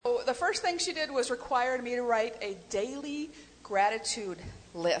first thing she did was require me to write a daily gratitude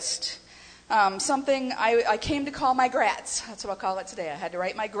list. Something I came to call my grats. That's what I'll call it today. I had to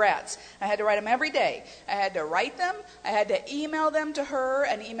write my grats. I had to write them every day. I had to write them. I had to email them to her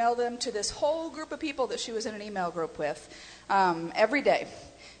and email them to this whole group of people that she was in an email group with every day.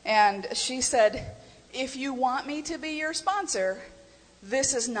 And she said, if you want me to be your sponsor,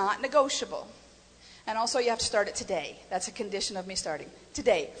 this is not negotiable. And also you have to start it today. That's a condition of me starting.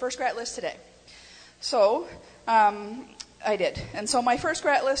 Today. First grat list today. So I did. And so my first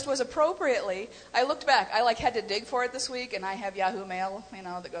grat list was appropriately, I looked back. I had to dig for it this week, and I have Yahoo Mail,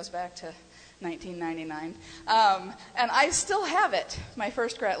 that goes back to 1999. And I still have it, my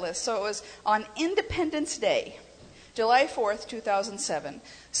first grat list. So it was on Independence Day, July 4th, 2007.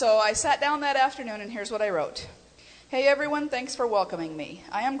 So I sat down that afternoon, and here's what I wrote. Hey everyone, thanks for welcoming me.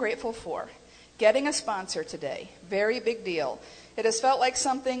 I am grateful for getting a sponsor today. Very big deal. It has felt like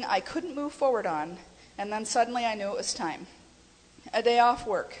something I couldn't move forward on, and then suddenly I knew it was time. A day off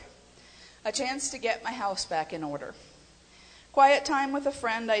work. A chance to get my house back in order. Quiet time with a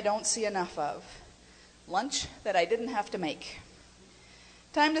friend I don't see enough of. Lunch that I didn't have to make.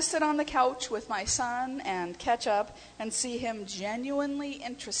 Time to sit on the couch with my son and catch up and see him genuinely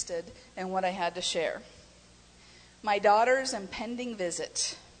interested in what I had to share. My daughter's impending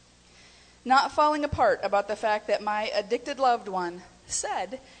visit. Not falling apart about the fact that my addicted loved one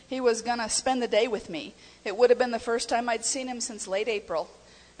said he was going to spend the day with me. It would have been the first time I'd seen him since late April,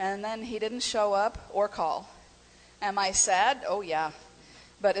 and then he didn't show up or call. Am I sad? Oh, yeah.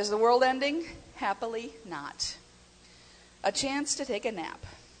 But is the world ending? Happily not. A chance to take a nap.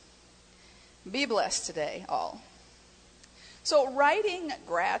 Be blessed today, all. So writing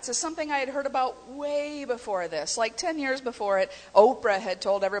grats is something I had heard about way before this. Like 10 years before it, Oprah had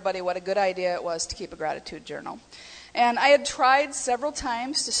told everybody what a good idea it was to keep a gratitude journal. And I had tried several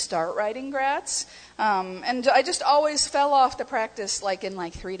times to start writing grats, and I just always fell off the practice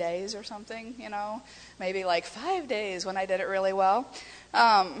in 3 days or something, maybe 5 days when I did it really well.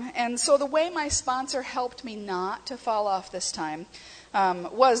 And so the way my sponsor helped me not to fall off this time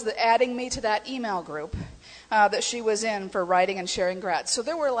was adding me to that email group that she was in for writing and sharing grats. So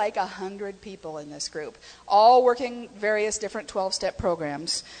there were 100 people in this group, all working various different 12-step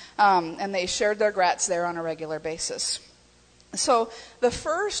programs, and they shared their grats there on a regular basis. So the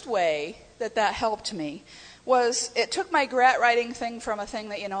first way that helped me was it took my grat writing thing from a thing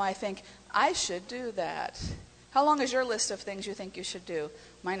that, I think, I should do that. How long is your list of things you think you should do?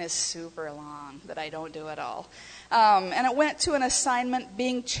 Mine is super long that I don't do at all. And it went to an assignment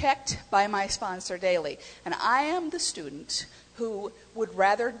being checked by my sponsor daily. And I am the student who would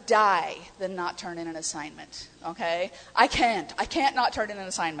rather die than not turn in an assignment, okay? I can't not turn in an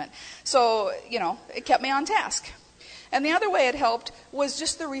assignment. So, it kept me on task. And the other way it helped was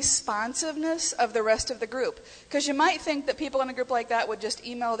just the responsiveness of the rest of the group. Because you might think that people in a group like that would just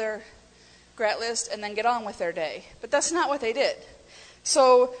email their grat list and then get on with their day. But that's not what they did.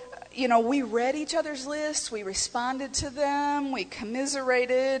 So, we read each other's lists, we responded to them, we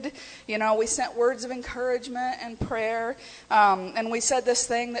commiserated, we sent words of encouragement and prayer, and we said this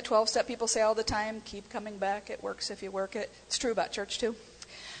thing that 12-step people say all the time, keep coming back, it works if you work it. It's true about church too.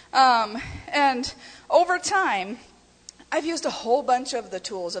 And over time, I've used a whole bunch of the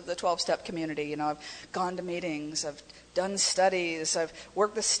tools of the 12-step community. I've gone to meetings, I've done studies, I've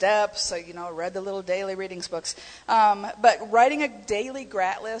worked the steps, read the little daily readings books. But writing a daily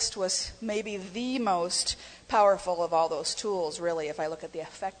grat list was maybe the most powerful of all those tools, really, if I look at the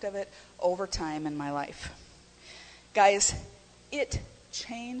effect of it over time in my life. Guys, it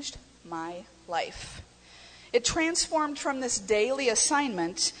changed my life. It transformed from this daily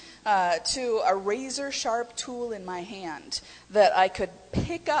assignment to a razor-sharp tool in my hand that I could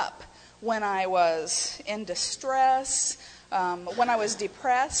pick up when I was in distress, when I was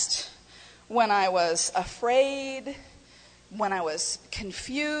depressed, when I was afraid, when I was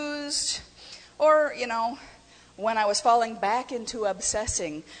confused, or, when I was falling back into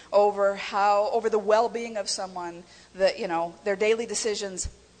obsessing over the well-being of someone that, their daily decisions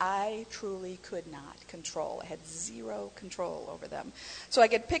I truly could not control. I had zero control over them. So I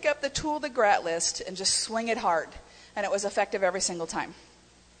could pick up the tool, the grat list, and just swing it hard. And it was effective every single time.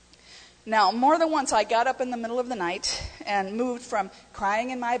 Now, more than once, I got up in the middle of the night and moved from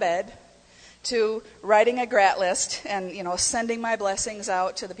crying in my bed to writing a grat list and, sending my blessings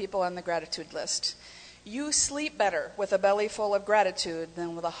out to the people on the gratitude list. You sleep better with a belly full of gratitude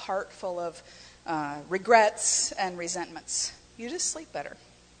than with a heart full of regrets and resentments. You just sleep better.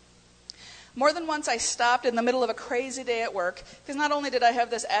 More than once, I stopped in the middle of a crazy day at work, because not only did I have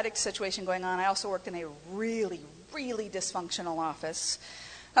this addict situation going on, I also worked in a really, really dysfunctional office.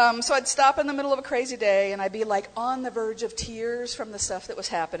 So I'd stop in the middle of a crazy day, and I'd be like on the verge of tears from the stuff that was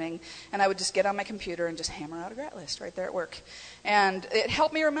happening, and I would just get on my computer and just hammer out a grat list right there at work. And it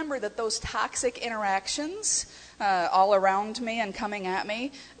helped me remember that those toxic interactions all around me and coming at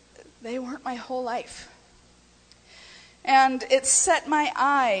me, they weren't my whole life. And it set my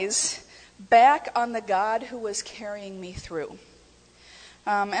eyes back on the God who was carrying me through.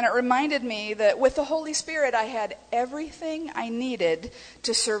 And it reminded me that with the Holy Spirit, I had everything I needed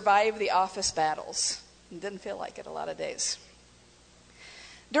to survive the office battles. It didn't feel like it a lot of days.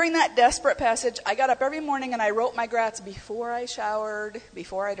 During that desperate passage, I got up every morning and I wrote my grats before I showered,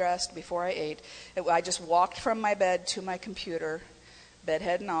 before I dressed, before I ate. I just walked from my bed to my computer,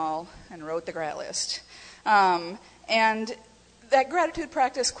 bedhead and all, and wrote the grat list. And that gratitude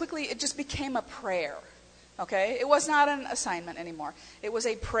practice quickly, it just became a prayer. Okay? It was not an assignment anymore. It was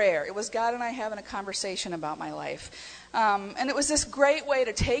a prayer. It was God and I having a conversation about my life. And it was this great way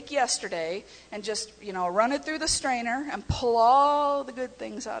to take yesterday and just, run it through the strainer and pull all the good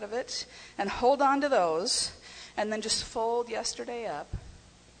things out of it and hold on to those and then just fold yesterday up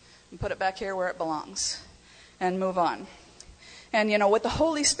and put it back here where it belongs and move on. And, with the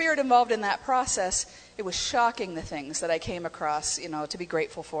Holy Spirit involved in that process, it was shocking the things that I came across, to be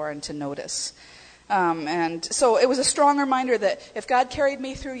grateful for and to notice. And so it was a strong reminder that if God carried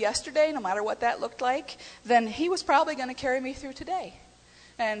me through yesterday, no matter what that looked like, then he was probably going to carry me through today.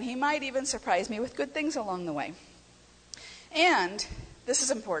 And he might even surprise me with good things along the way. And, this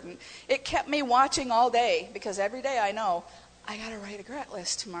is important, it kept me watching all day, because every day I know I got to write a grat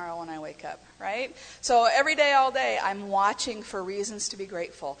list tomorrow when I wake up, right? So every day, all day, I'm watching for reasons to be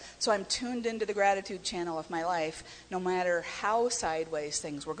grateful. So I'm tuned into the gratitude channel of my life, no matter how sideways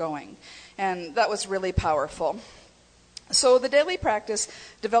things were going. And that was really powerful. So the daily practice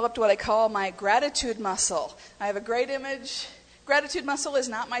developed what I call my gratitude muscle. I have a great image. Gratitude muscle is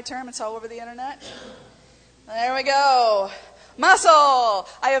not my term. It's all over the internet. There we go. Muscle!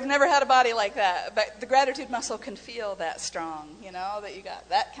 I have never had a body like that, but the gratitude muscle can feel that strong, that you got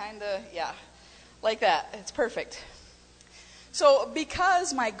that kind of, like that. It's perfect. So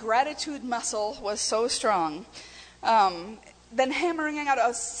because my gratitude muscle was so strong, then hammering out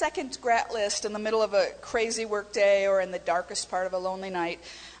a second grat list in the middle of a crazy work day or in the darkest part of a lonely night,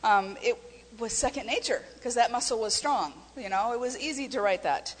 it was second nature because that muscle was strong. It was easy to write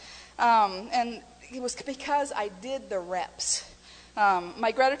that. And it was because I did the reps.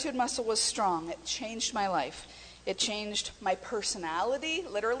 My gratitude muscle was strong. It changed my life. It changed my personality.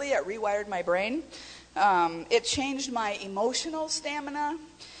 Literally, it rewired my brain. It changed my emotional stamina.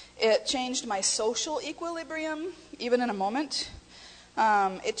 It changed my social equilibrium, even in a moment.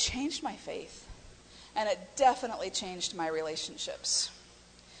 It changed my faith. And it definitely changed my relationships.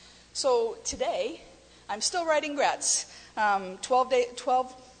 So today, I'm still writing grats.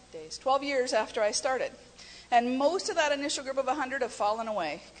 12 years after I started. And most of that initial group of 100 have fallen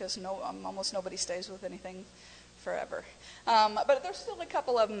away because almost nobody stays with anything forever. But there's still a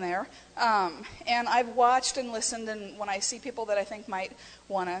couple of them there. And I've watched and listened, and when I see people that I think might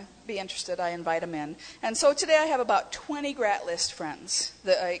want to be interested, I invite them in. And so today I have about 20 grat list friends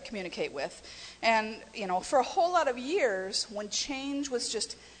that I communicate with. And, for a whole lot of years, when change was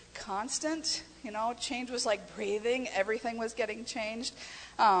just constant, change was like breathing, everything was getting changed.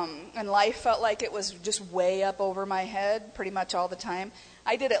 And life felt like it was just way up over my head pretty much all the time.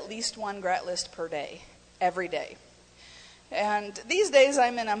 I did at least one grat list per day, every day. And these days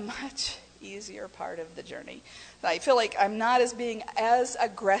I'm in a much easier part of the journey. I feel like I'm not being as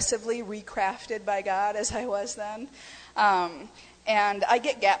aggressively recrafted by God as I was then. And I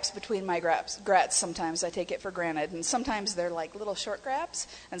get gaps between my grats sometimes. I take it for granted. And sometimes they're like little short gaps,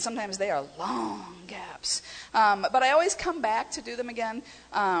 and sometimes they are long gaps. But I always come back to do them again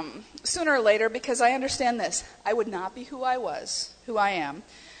sooner or later because I understand this. I would not be who I am.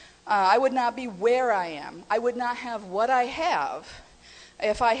 I would not be where I am. I would not have what I have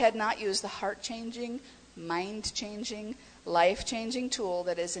if I had not used the heart-changing, mind-changing, life-changing tool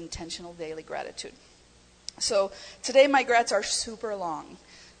that is intentional daily gratitude. So today my grats are super long.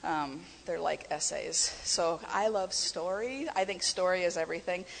 They're like essays. So I love story. I think story is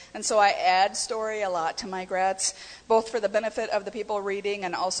everything. And so I add story a lot to my grats, both for the benefit of the people reading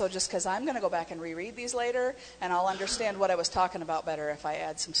and also just because I'm going to go back and reread these later and I'll understand what I was talking about better if I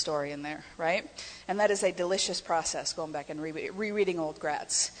add some story in there, right? And that is a delicious process, going back and rereading old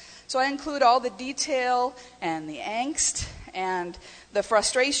grats. So I include all the detail and the angst and the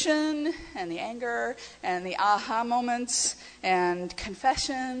frustration and the anger and the aha moments and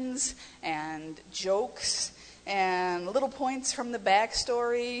confessions and jokes and little points from the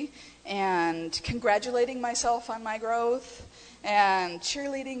backstory and congratulating myself on my growth and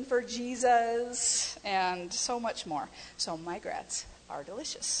cheerleading for Jesus and so much more. So my grats are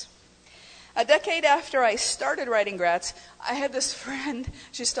delicious. A decade after I started writing grats, I had this friend,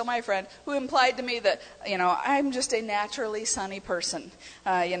 she's still my friend, who implied to me that, I'm just a naturally sunny person,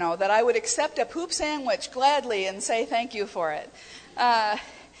 that I would accept a poop sandwich gladly and say thank you for it. And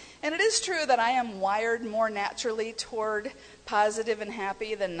it is true that I am wired more naturally toward positive and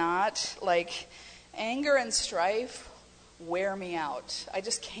happy than not. Like, anger and strife wear me out. I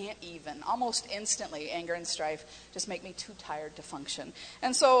just can't even. Almost instantly, anger and strife just make me too tired to function.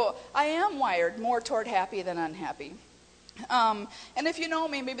 And so I am wired more toward happy than unhappy. And if you know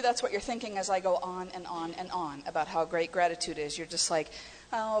me, maybe that's what you're thinking as I go on and on and on about how great gratitude is. You're just like,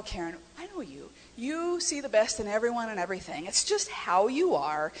 oh, Karen, I know you. You see the best in everyone and everything. It's just how you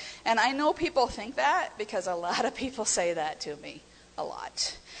are. And I know people think that because a lot of people say that to me. A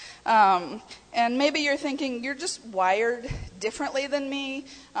lot. And maybe you're thinking you're just wired differently than me.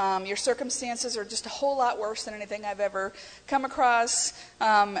 Your circumstances are just a whole lot worse than anything I've ever come across.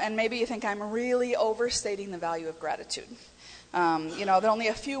 And maybe you think I'm really overstating the value of gratitude. That only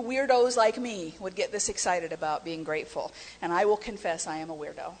a few weirdos like me would get this excited about being grateful. And I will confess I am a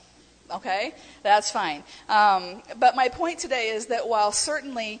weirdo. Okay? That's fine. But my point today is that while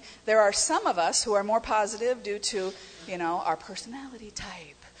certainly there are some of us who are more positive due to, our personality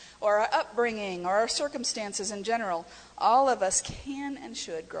type, or our upbringing, or our circumstances in general, all of us can and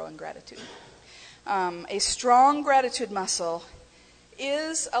should grow in gratitude. A strong gratitude muscle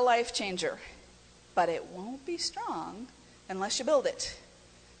is a life changer, but it won't be strong unless you build it.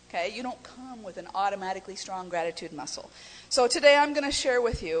 Okay? You don't come with an automatically strong gratitude muscle. So today I'm going to share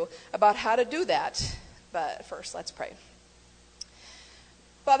with you about how to do that. But first, let's pray.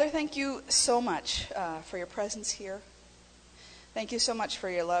 Father, thank you so much for your presence here. Thank you so much for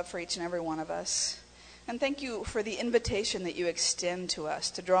your love for each and every one of us. And thank you for the invitation that you extend to us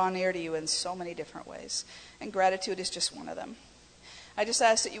to draw near to you in so many different ways. And gratitude is just one of them. I just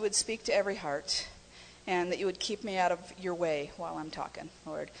ask that you would speak to every heart and that you would keep me out of your way while I'm talking.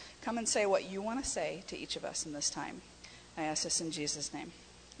 Lord, come and say what you want to say to each of us in this time. I ask this in Jesus' name.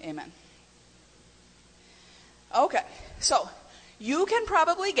 Amen. Okay, so you can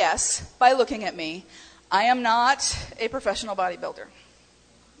probably guess by looking at me, I am not a professional bodybuilder.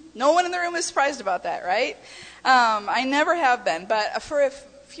 No one in the room is surprised about that, right? I never have been, but for a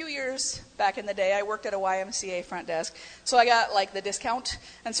few years back in the day, I worked at a YMCA front desk, so I got like the discount,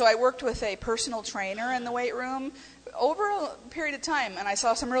 and so I worked with a personal trainer in the weight room over a period of time, and I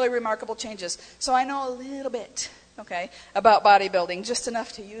saw some really remarkable changes. So I know a little bit, okay, about bodybuilding, just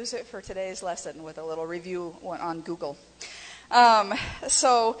enough to use it for today's lesson with a little review on Google.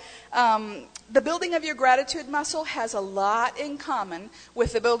 The building of your gratitude muscle has a lot in common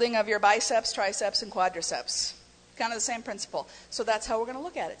with the building of your biceps, triceps, and quadriceps. Kind of the same principle. So that's how we're going to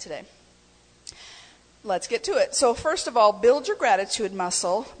look at it today. Let's get to it. So first of all, build your gratitude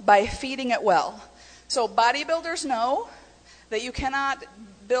muscle by feeding it well. So bodybuilders know that you cannot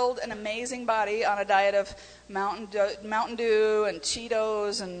build an amazing body on a diet of Mountain Dew and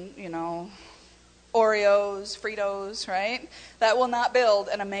Cheetos and, Oreos, Fritos, right? That will not build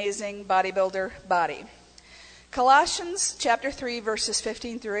an amazing bodybuilder body. Colossians chapter 3, verses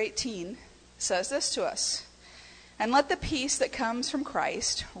 15 through 18 says this to us. And let the peace that comes from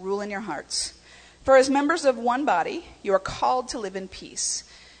Christ rule in your hearts. For as members of one body, you are called to live in peace.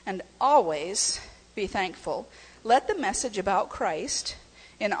 And always be thankful. Let the message about Christ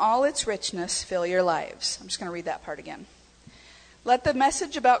in all its richness fill your lives. I'm just going to read that part again. Let the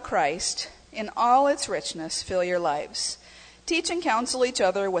message about Christ in all its richness fill your lives. Teach and counsel each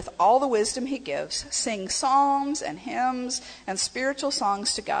other with all the wisdom he gives. Sing psalms and hymns and spiritual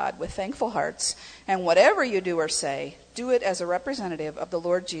songs to God with thankful hearts. And whatever you do or say, do it as a representative of the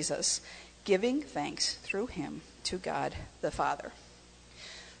Lord Jesus, giving thanks through him to God the Father.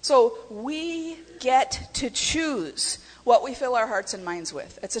 So we get to choose what we fill our hearts and minds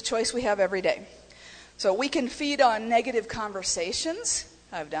with. It's a choice we have every day. So we can feed on negative conversations.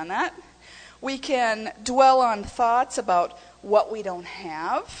 I've done that. We can dwell on thoughts about what we don't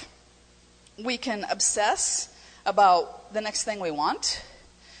have. We can obsess about the next thing we want.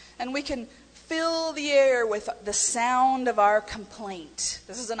 And we can fill the air with the sound of our complaint.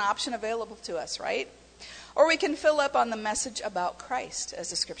 This is an option available to us, right? Or we can fill up on the message about Christ,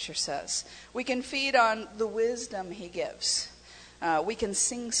 as the scripture says. We can feed on the wisdom he gives. We can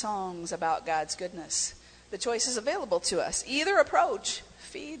sing songs about God's goodness. The choice is available to us. Either approach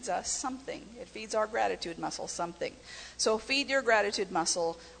feeds us something. It feeds our gratitude muscle something. So feed your gratitude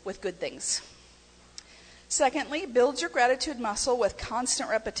muscle with good things. Secondly, build your gratitude muscle with constant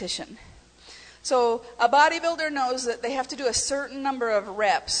repetition. So a bodybuilder knows that they have to do a certain number of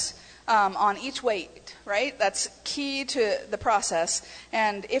reps on each weight, right? That's key to the process.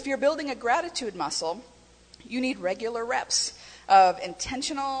 And if you're building a gratitude muscle, you need regular reps of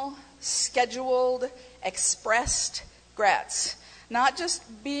intentional, scheduled, expressed grats. Not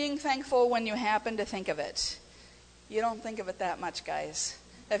just being thankful when you happen to think of it. You don't think of it that much, guys.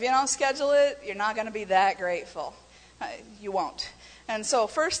 If you don't schedule it, you're not going to be that grateful. You won't. And so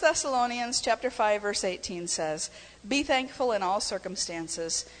 1 Thessalonians chapter 5, verse 18 says, "Be thankful in all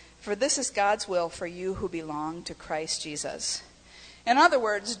circumstances, for this is God's will for you who belong to Christ Jesus." In other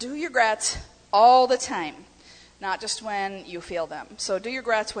words, do your grats all the time, not just when you feel them. So do your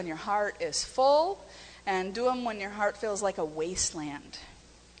grats when your heart is full, and do them when your heart feels like a wasteland.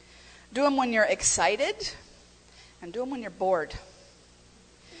 Do them when you're excited, and do them when you're bored.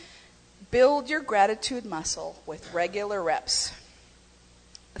 Build your gratitude muscle with regular reps.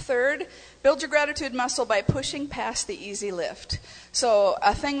 Third, build your gratitude muscle by pushing past the easy lift. So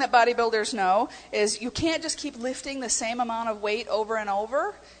a thing that bodybuilders know is you can't just keep lifting the same amount of weight over and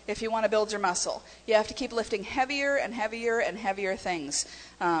over if you want to build your muscle. You have to keep lifting heavier and heavier and heavier things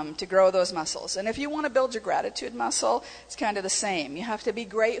to grow those muscles. And if you want to build your gratitude muscle, it's kind of the same. You have to be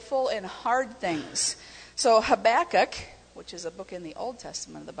grateful in hard things. So Habakkuk, which is a book in the Old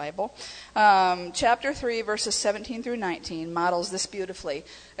Testament of the Bible, chapter 3, verses 17 through 19, models this beautifully.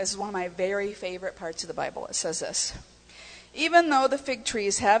 This is one of my very favorite parts of the Bible. It says this: "Even though the fig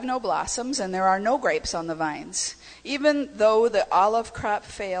trees have no blossoms and there are no grapes on the vines, even though the olive crop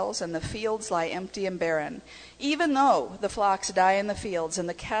fails and the fields lie empty and barren, even though the flocks die in the fields and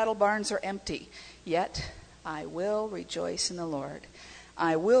the cattle barns are empty, yet I will rejoice in the Lord.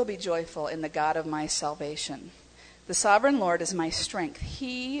 I will be joyful in the God of my salvation. The sovereign Lord is my strength.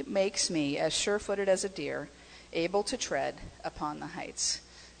 He makes me as sure-footed as a deer, able to tread upon the heights."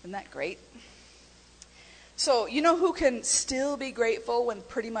 Isn't that great? So, you know who can still be grateful when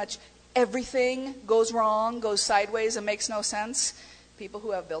pretty much everything goes wrong, goes sideways, and makes no sense? People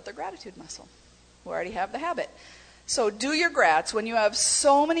who have built their gratitude muscle, who already have the habit. So do your grats when you have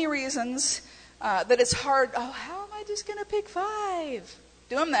so many reasons that it's hard. Oh, how am I just going to pick 5?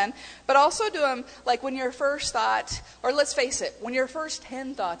 Do them then, but also do them like when your first thought, or let's face it, when your first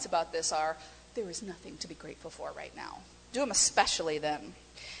 10 thoughts about this are, there is nothing to be grateful for right now. Do them especially then.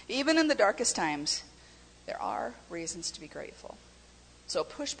 Even in the darkest times, there are reasons to be grateful. So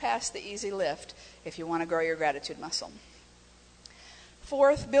push past the easy lift if you want to grow your gratitude muscle.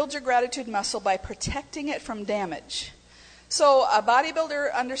 Fourth, build your gratitude muscle by protecting it from damage. So a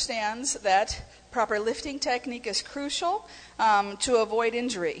bodybuilder understands that proper lifting technique is crucial to avoid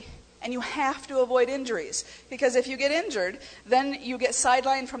injury. And you have to avoid injuries, because if you get injured, then you get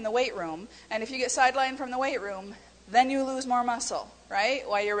sidelined from the weight room. And if you get sidelined from the weight room, then you lose more muscle, right,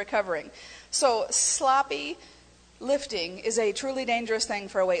 while you're recovering. So sloppy lifting is a truly dangerous thing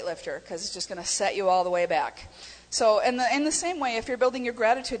for a weightlifter, because it's just going to set you all the way back. So in the same way, if you're building your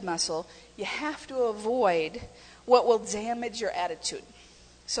gratitude muscle, you have to avoid what will damage your attitude.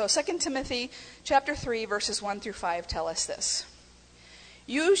 So 2 Timothy chapter 3, verses 1 through 5 tell us this.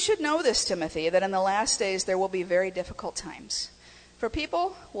 "You should know this, Timothy, that in the last days there will be very difficult times. For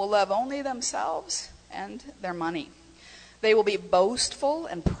people will love only themselves and their money. They will be boastful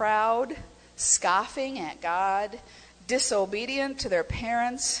and proud, scoffing at God, disobedient to their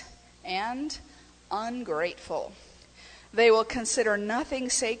parents, and ungrateful. They will consider nothing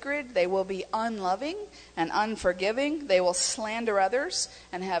sacred. They will be unloving and unforgiving. They will slander others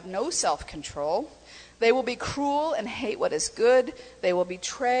and have no self-control. They will be cruel and hate what is good. They will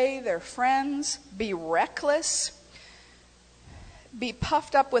betray their friends, be reckless, be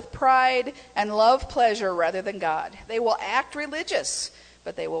puffed up with pride, and love pleasure rather than God. They will act religious,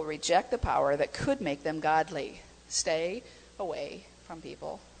 but they will reject the power that could make them godly. Stay away from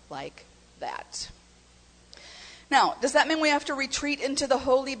people like that." Now, does that mean we have to retreat into the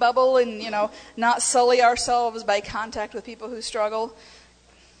holy bubble and, not sully ourselves by contact with people who struggle?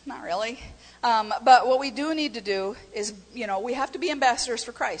 Not really. But what we do need to do is, we have to be ambassadors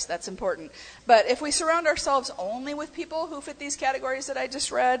for Christ. That's important. But if we surround ourselves only with people who fit these categories that I just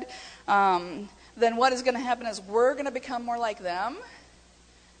read, then what is going to happen is we're going to become more like them,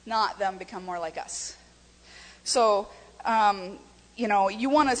 not them become more like us. So, you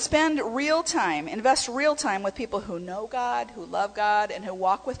want to spend invest real time with people who know God, who love God, and who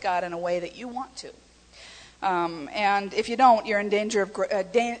walk with God in a way that you want to. And if you don't, you're in danger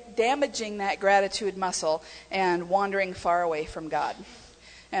of damaging that gratitude muscle and wandering far away from God.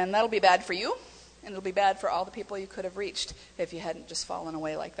 And that'll be bad for you, and it'll be bad for all the people you could have reached if you hadn't just fallen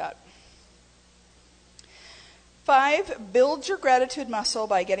away like that. 5, build your gratitude muscle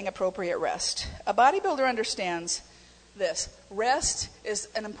by getting appropriate rest. A bodybuilder understands this. Rest is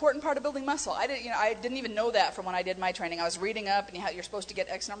an important part of building muscle. I didn't even know that from when I did my training. I was reading up, and you're supposed to get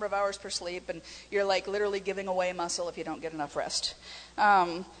X number of hours per sleep, and you're like literally giving away muscle if you don't get enough rest.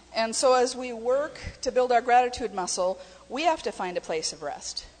 And so as we work to build our gratitude muscle, we have to find a place of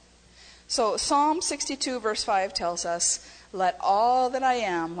rest. So Psalm 62 verse 5 tells us, "Let all that I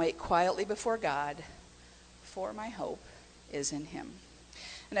am wait quietly before God, for my hope is in him."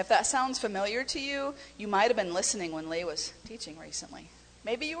 And if that sounds familiar to you, you might have been listening when Lee was teaching recently.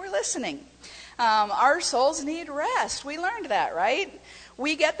 Maybe you were listening. Our souls need rest. We learned that, right?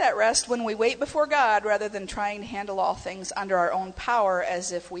 We get that rest when we wait before God rather than trying to handle all things under our own power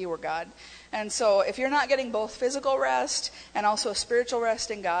as if we were God. And so if you're not getting both physical rest and also spiritual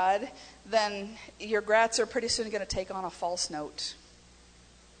rest in God, then your grats are pretty soon going to take on a false note.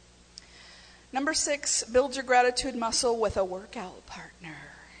 Number 6, build your gratitude muscle with a workout partner.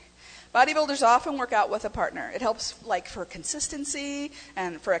 Bodybuilders often work out with a partner. It helps for consistency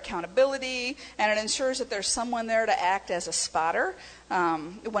and for accountability, and it ensures that there's someone there to act as a spotter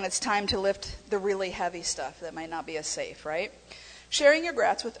when it's time to lift the really heavy stuff that might not be as safe, right? Sharing your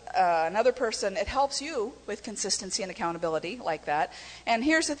grats with another person, it helps you with consistency and accountability like that. And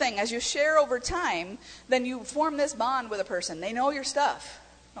here's the thing, as you share over time, then you form this bond with a person. They know your stuff,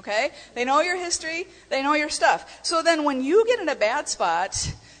 okay? They know your history, they know your stuff. So then when you get in a bad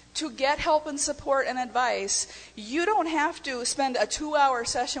spot, to get help and support and advice, you don't have to spend a 2-hour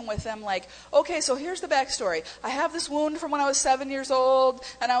session with them okay, so here's the backstory. I have this wound from when I was 7 years old,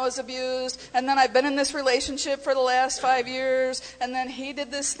 and I was abused, and then I've been in this relationship for the last 5 years, and then he did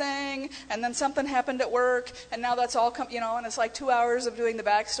this thing, and then something happened at work, and now that's all and it's 2 hours of doing the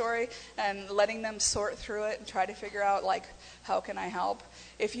backstory and letting them sort through it and try to figure out, how can I help?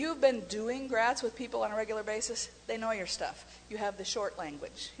 If you've been doing grats with people on a regular basis, they know your stuff. You have the short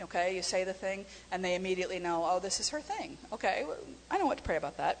language, okay? You say the thing, and they immediately know, oh, this is her thing. Okay, well, I know what to pray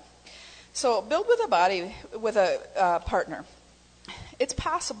about that. So build with a partner. It's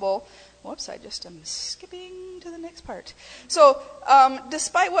possible. Whoops, I just am skipping to the next part. So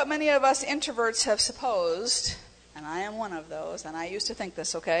despite what many of us introverts have supposed, and I am one of those, and I used to think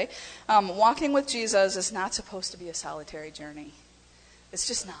this, okay? Walking with Jesus is not supposed to be a solitary journey. It's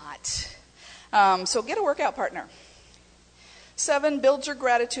just not. So get a workout partner. 7, build your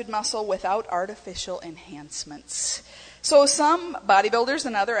gratitude muscle without artificial enhancements. So some bodybuilders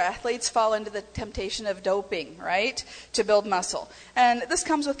and other athletes fall into the temptation of doping, right, to build muscle. And this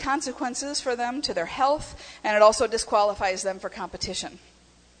comes with consequences for them to their health, and it also disqualifies them for competition.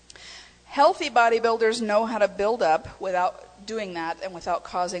 Healthy bodybuilders know how to build up without doing that and without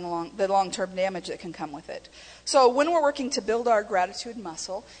causing the long-term damage that can come with it. So when we're working to build our gratitude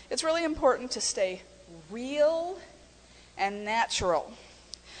muscle, it's really important to stay real and natural.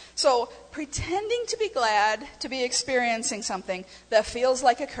 So pretending to be glad to be experiencing something that feels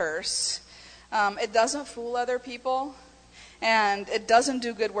like a curse, it doesn't fool other people, and it doesn't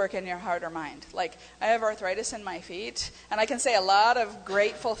do good work in your heart or mind. I have arthritis in my feet, and I can say a lot of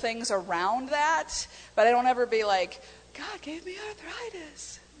grateful things around that, but I don't ever be like, God gave me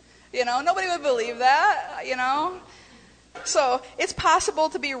arthritis. Nobody would believe that, So it's possible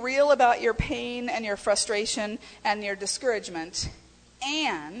to be real about your pain and your frustration and your discouragement,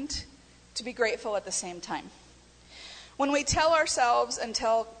 and to be grateful at the same time. When we tell ourselves and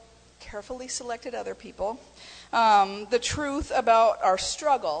tell carefully selected other people the truth about our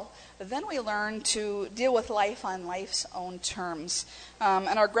struggle, then we learn to deal with life on life's own terms.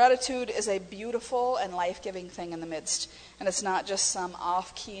 And our gratitude is a beautiful and life-giving thing in the midst. And it's not just some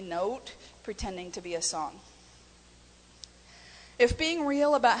off-key note pretending to be a song. If being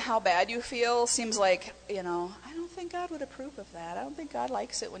real about how bad you feel seems like, I don't think God would approve of that. I don't think God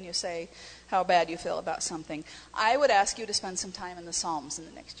likes it when you say how bad you feel about something. I would ask you to spend some time in the Psalms in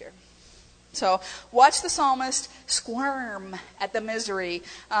the next year. So watch the psalmist squirm at the misery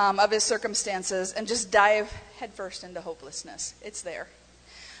of his circumstances and just dive headfirst into hopelessness. It's there.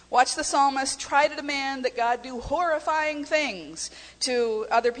 Watch the psalmist try to demand that God do horrifying things to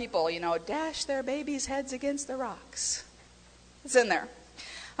other people, dash their babies' heads against the rocks. It's in there.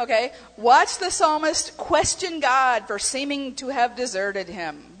 Okay? Watch the psalmist question God for seeming to have deserted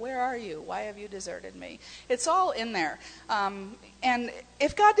him. Where are you? Why have you deserted me? It's all in there. And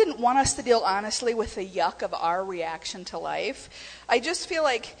if God didn't want us to deal honestly with the yuck of our reaction to life, I just feel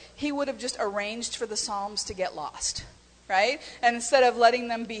like he would have just arranged for the Psalms to get lost. Right? And instead of letting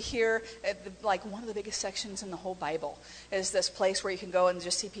them be here, one of the biggest sections in the whole Bible is this place where you can go and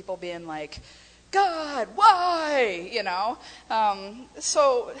just see people being like, God, why?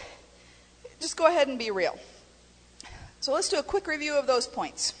 So just go ahead and be real. So let's do a quick review of those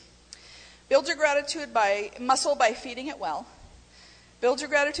points. Build your gratitude muscle by feeding it well. Build your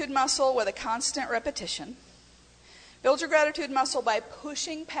gratitude muscle with a constant repetition. Build your gratitude muscle by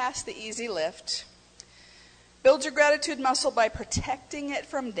pushing past the easy lift. Build your gratitude muscle by protecting it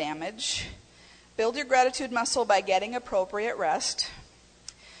from damage. Build your gratitude muscle by getting appropriate rest.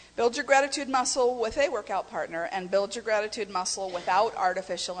 Build your gratitude muscle with a workout partner, and build your gratitude muscle without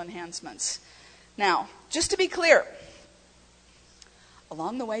artificial enhancements. Now, just to be clear,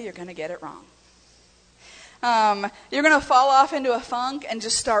 along the way you're going to get it wrong. You're going to fall off into a funk and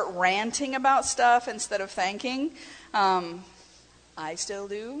just start ranting about stuff instead of thanking. I still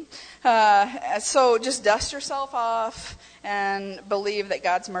do. So just dust yourself off and believe that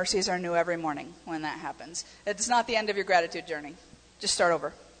God's mercies are new every morning when that happens. It's not the end of your gratitude journey. Just start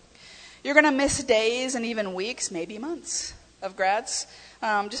over. You're going to miss days and even weeks, maybe months of grats.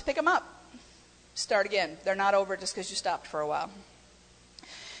 Just pick them up. Start again. They're not over just because you stopped for a while.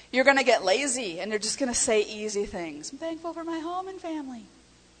 You're going to get lazy and you're just going to say easy things. I'm thankful for my home and family.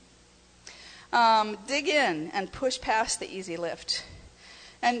 Dig in and push past the easy lift.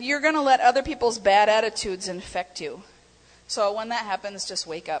 And you're going to let other people's bad attitudes infect you. So when that happens, just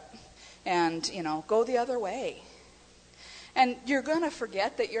wake up and, go the other way. And you're going to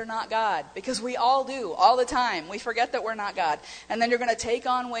forget that you're not God, because we all do, all the time. We forget that we're not God. And then you're going to take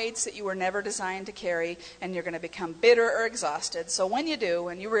on weights that you were never designed to carry, and you're going to become bitter or exhausted. So when you do,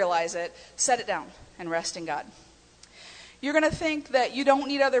 and you realize it, set it down and rest in God. You're going to think that you don't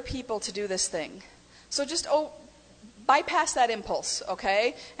need other people to do this thing. So just bypass that impulse,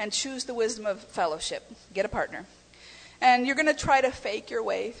 okay? And choose the wisdom of fellowship. Get a partner. And you're going to try to fake your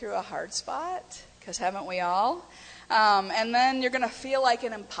way through a hard spot, because haven't we all? And then you're going to feel like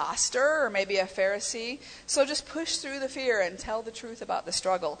an imposter or maybe a Pharisee. So just push through the fear and tell the truth about the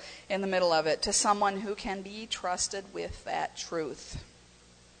struggle in the middle of it to someone who can be trusted with that truth.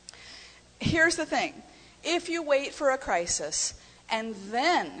 Here's the thing. If you wait for a crisis and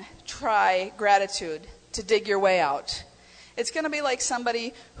then try gratitude to dig your way out, it's going to be like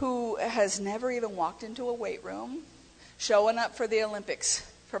somebody who has never even walked into a weight room, showing up for the Olympics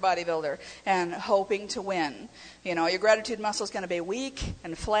for bodybuilder and hoping to win. Your gratitude muscle is going to be weak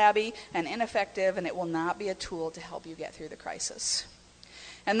and flabby and ineffective, and it will not be a tool to help you get through the crisis.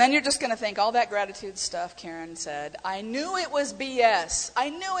 And then you're just going to think, all that gratitude stuff Karen said, I knew it was BS. I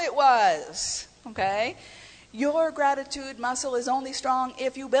knew it was. Okay? Your gratitude muscle is only strong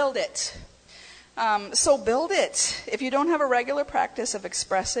if you build it. So build it. If you don't have a regular practice of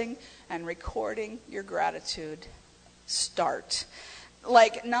expressing and recording your gratitude, start.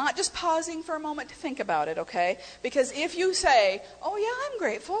 Like, not just pausing for a moment to think about it, okay? Because if you say, oh yeah, I'm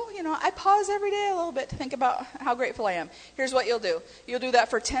grateful, I pause every day a little bit to think about how grateful I am. Here's what you'll do. You'll do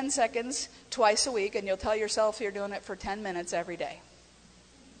that for 10 seconds twice a week, and you'll tell yourself you're doing it for 10 minutes every day.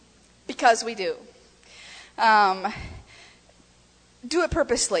 Because we do. Do it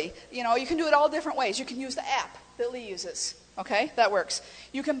purposely. You can do it all different ways. You can use the app that Lee uses. Okay, that works.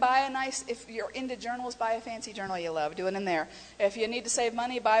 You can buy if you're into journals, buy a fancy journal you love. Do it in there. If you need to save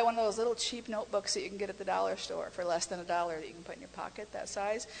money, buy one of those little cheap notebooks that you can get at the dollar store for less than $1 that you can put in your pocket, that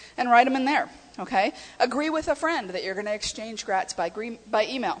size, and write them in there. Okay? Agree with a friend that you're going to exchange grats by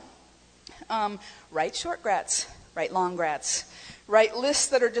email. Write short grats. Write long grats. Write lists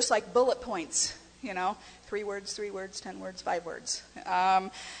that are just like bullet points. 3 words, 10 words, 5 words. Or,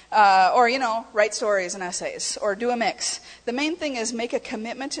 write stories and essays, or do a mix. The main thing is make a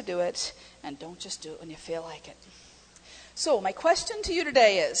commitment to do it, and don't just do it when you feel like it. So my question to you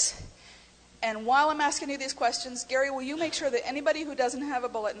today is, and while I'm asking you these questions, Gary, will you make sure that anybody who doesn't have a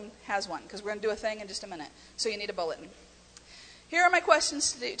bulletin has one? Because we're going to do a thing in just a minute. So you need a bulletin. Here are my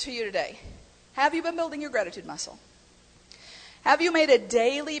questions to you today. Have you been building your gratitude muscle? Have you made a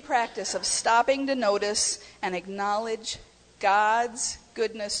daily practice of stopping to notice and acknowledge God's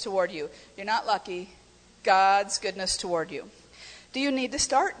goodness toward you? You're not lucky. God's goodness toward you. Do you need to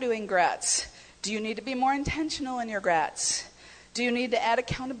start doing grats? Do you need to be more intentional in your grats? Do you need to add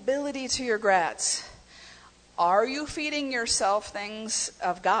accountability to your grats? Are you feeding yourself things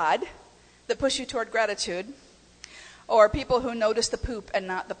of God that push you toward gratitude? Or people who notice the poop and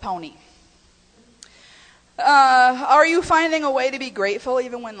not the pony? Are you finding a way to be grateful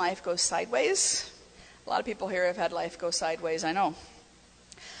even when life goes sideways? A lot of people here have had life go sideways, I know.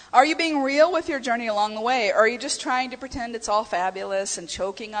 Are you being real with your journey along the way? Or are you just trying to pretend it's all fabulous and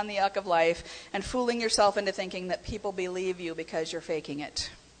choking on the yuck of life and fooling yourself into thinking that people believe you because you're faking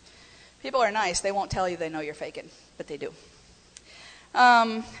it? People are nice. They won't tell you they know you're faking, but they do.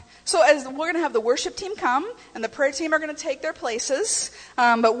 So as we're going to have the worship team come, and the prayer team are going to take their places,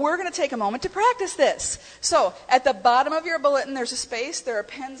 but we're going to take a moment to practice this. So at the bottom of your bulletin, there's a space. There are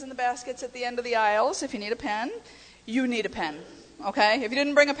pens in the baskets at the end of the aisles. If you need a pen, you need a pen. Okay? If you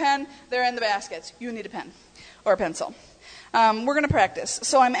didn't bring a pen, they're in the baskets. You need a pen or a pencil. We're going to practice.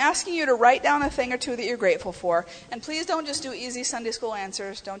 So I'm asking you to write down a thing or two that you're grateful for. And please don't just do easy Sunday school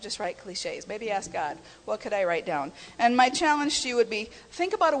answers. Don't just write cliches. Maybe ask God, what could I write down? And my challenge to you would be,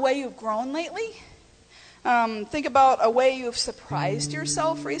 think about a way you've grown lately. Think about a way you've surprised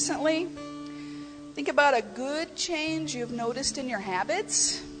yourself recently. Think about a good change you've noticed in your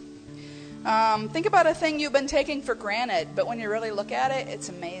habits. Think about a thing you've been taking for granted, but when you really look at it, it's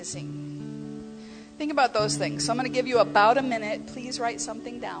amazing. Think about those things. So I'm going to give you about a minute. Please write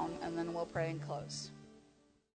something down, and then we'll pray and close.